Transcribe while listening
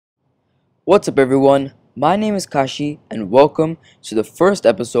What's up everyone, my name is Kashi and welcome to the first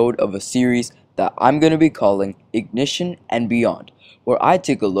episode of a series that I'm going to be calling Ignition and Beyond, where I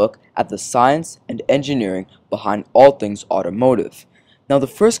take a look at the science and engineering behind all things automotive. Now the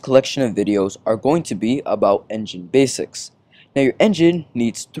first collection of videos are going to be about engine basics. Now your engine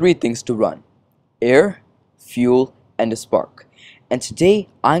needs three things to run: air, fuel, and a spark. And today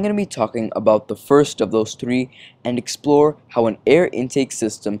I'm going to be talking about the first of those three and explore how an air intake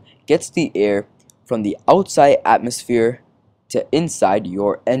system gets the air from the outside atmosphere to inside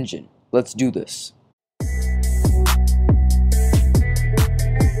your engine. Let's do this.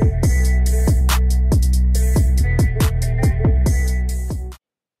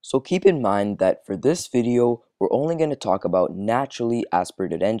 So keep in mind that for this video, we're only going to talk about naturally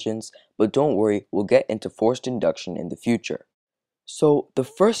aspirated engines, but don't worry, we'll get into forced induction in the future. So the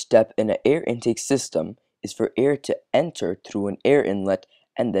first step in an air intake system is for air to enter through an air inlet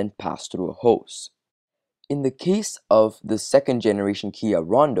and then pass through a hose. In the case of the second generation Kia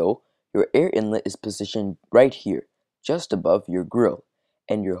Rondo, your air inlet is positioned right here, just above your grille,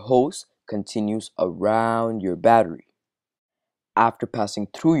 and your hose continues around your battery. After passing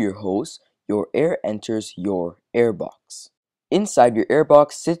through your hose, your air enters your airbox. Inside your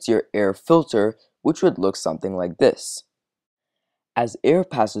airbox sits your air filter, which would look something like this. As air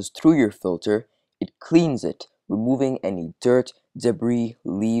passes through your filter, it cleans it, removing any dirt, debris,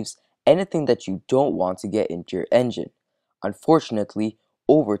 leaves, anything that you don't want to get into your engine. Unfortunately,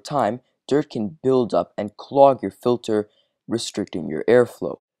 over time, dirt can build up and clog your filter, restricting your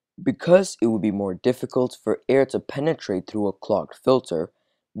airflow. Because it would be more difficult for air to penetrate through a clogged filter,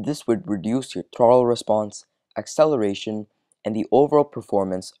 this would reduce your throttle response, acceleration, and the overall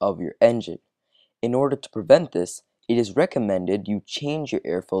performance of your engine. In order to prevent this, it is recommended you change your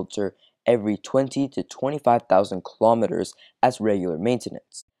air filter every 20 to 25,000 kilometers as regular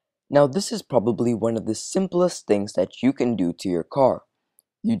maintenance. Now this is probably one of the simplest things that you can do to your car.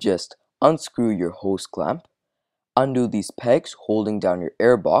 You just unscrew your hose clamp, undo these pegs holding down your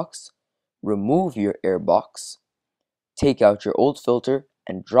airbox, remove your airbox, take out your old filter,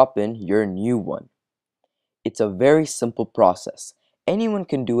 and drop in your new one. It's a very simple process. Anyone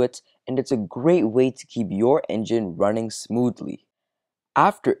can do it, and it's a great way to keep your engine running smoothly.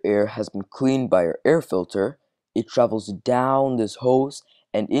 After air has been cleaned by your air filter, it travels down this hose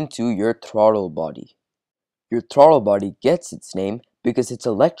and into your throttle body. Your throttle body gets its name because it's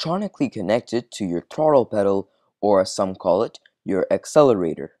electronically connected to your throttle pedal, or as some call it, your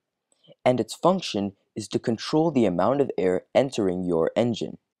accelerator. And its function is to control the amount of air entering your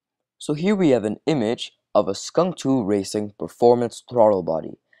engine. So here we have an image of a Skunk 2 Racing performance throttle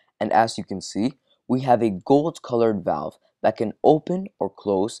body, and as you can see, we have a gold colored valve that can open or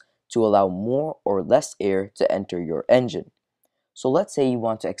close to allow more or less air to enter your engine. So let's say you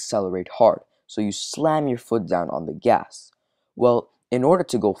want to accelerate hard, so you slam your foot down on the gas. Well, in order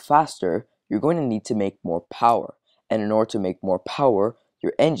to go faster, you're going to need to make more power, and in order to make more power,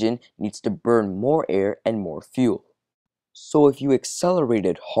 your engine needs to burn more air and more fuel. So if you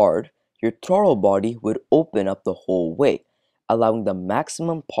accelerated hard, your throttle body would open up the whole way, allowing the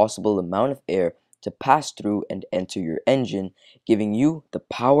maximum possible amount of air to pass through and enter your engine, giving you the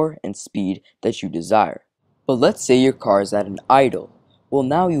power and speed that you desire. But let's say your car is at an idle. Well,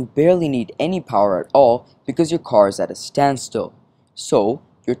 now you barely need any power at all because your car is at a standstill. So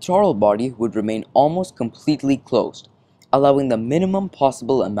your throttle body would remain almost completely closed, allowing the minimum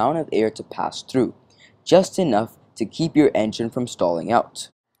possible amount of air to pass through, just enough to keep your engine from stalling out.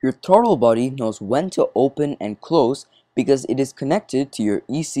 Your throttle body knows when to open and close because it is connected to your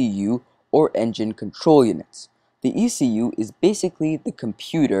ECU, or engine control units. The ECU is basically the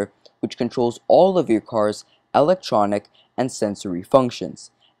computer which controls all of your car's electronic and sensory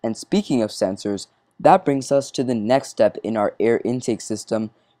functions. And speaking of sensors, that brings us to the next step in our air intake system,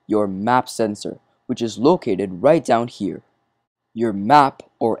 your MAP sensor, which is located right down here. Your MAP,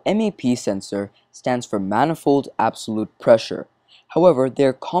 or MAP sensor, stands for Manifold Absolute Pressure. However, they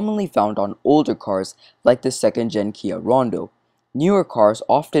are commonly found on older cars like the second-gen Kia Rondo. Newer cars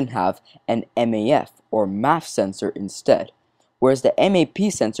often have an MAF, or MAF sensor instead. Whereas the MAP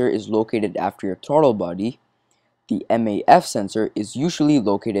sensor is located after your throttle body, the MAF sensor is usually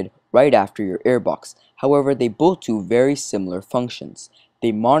located right after your airbox. However, they both do very similar functions.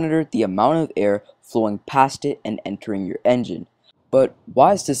 They monitor the amount of air flowing past it and entering your engine. But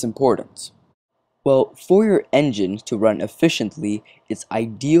why is this important? Well, for your engine to run efficiently, its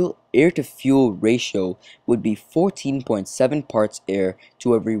ideal air-to-fuel ratio would be 14.7 parts air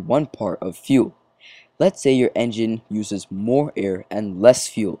to every 1 part of fuel. Let's say your engine uses more air and less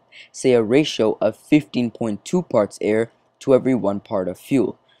fuel, say a ratio of 15.2 parts air to every 1 part of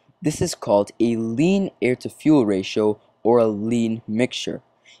fuel. This is called a lean air to fuel ratio or a lean mixture.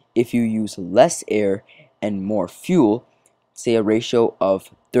 If you use less air and more fuel, say a ratio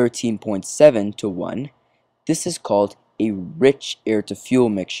of 13.7 to 1, this is called a rich air to fuel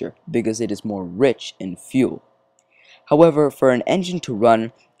mixture because it is more rich in fuel. However, for an engine to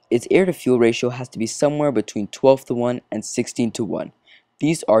run, its air to fuel ratio has to be somewhere between 12 to 1 and 16 to 1.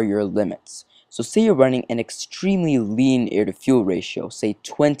 These are your limits. So say you're running an extremely lean air to fuel ratio, say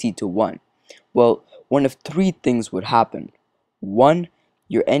 20 to 1. Well, one of three things would happen. 1.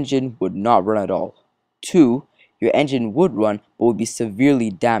 Your engine would not run at all. 2. Your engine would run but would be severely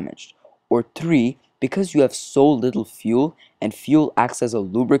damaged. Or 3. Because you have so little fuel and fuel acts as a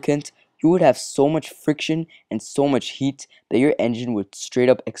lubricant, you would have so much friction and so much heat that your engine would straight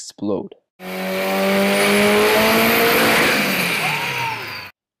up explode.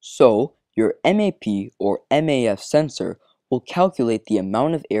 So, your MAP or MAF sensor will calculate the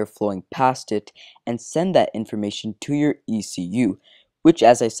amount of air flowing past it and send that information to your ECU, which,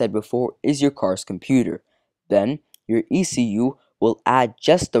 as I said before, is your car's computer. Then, your ECU will add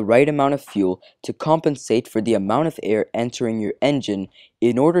just the right amount of fuel to compensate for the amount of air entering your engine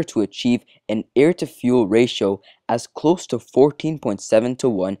in order to achieve an air to fuel ratio as close to 14.7 to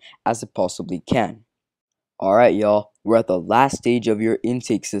 1 as it possibly can. Alright y'all, we're at the last stage of your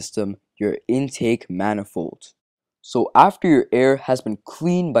intake system, your intake manifold. So after your air has been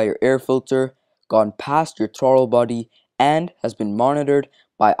cleaned by your air filter, gone past your throttle body, and has been monitored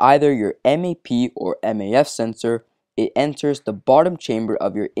by either your MAP or MAF sensor, it enters the bottom chamber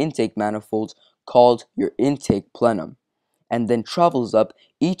of your intake manifold called your intake plenum, and then travels up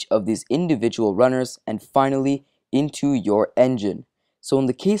each of these individual runners and finally into your engine. So in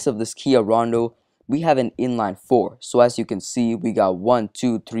the case of this Kia Rondo, we have an inline 4. So as you can see, we got 1,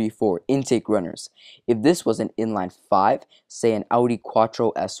 2, 3, 4 intake runners. If this was an inline 5, say an Audi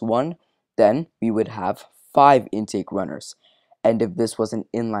Quattro S1, then we would have 5 intake runners. And if this was an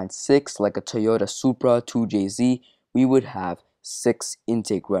inline 6, like a Toyota Supra 2JZ, we would have 6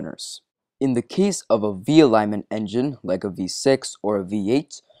 intake runners. In the case of a V-alignment engine, like a V6 or a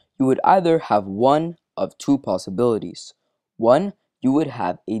V8, you would either have one of two possibilities. One, you would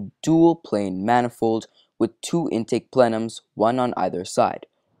have a dual plane manifold with 2 intake plenums, one on either side.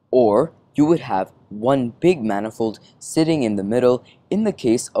 Or you would have one big manifold sitting in the middle in the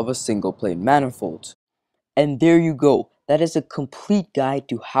case of a single plane manifold. And there you go. That is a complete guide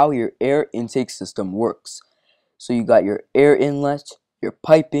to how your air intake system works. So you got your air inlet, your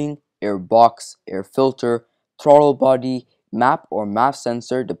piping, air box, air filter, throttle body, map or MAF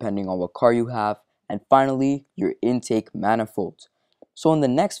sensor depending on what car you have, and finally your intake manifold. So in the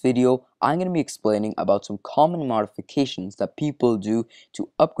next video, I'm going to be explaining about some common modifications that people do to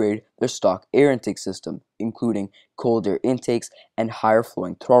upgrade their stock air intake system, including cold air intakes and higher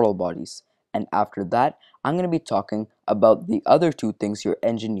flowing throttle bodies. And after that, I'm going to be talking about the other two things your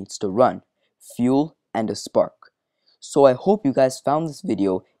engine needs to run, fuel and a spark. So I hope you guys found this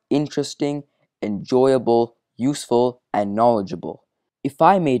video interesting, enjoyable, useful, and knowledgeable. If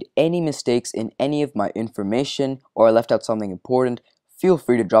I made any mistakes in any of my information or I left out something important, feel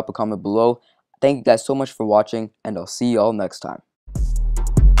free to drop a comment below. Thank you guys so much for watching, and I'll see you all next time.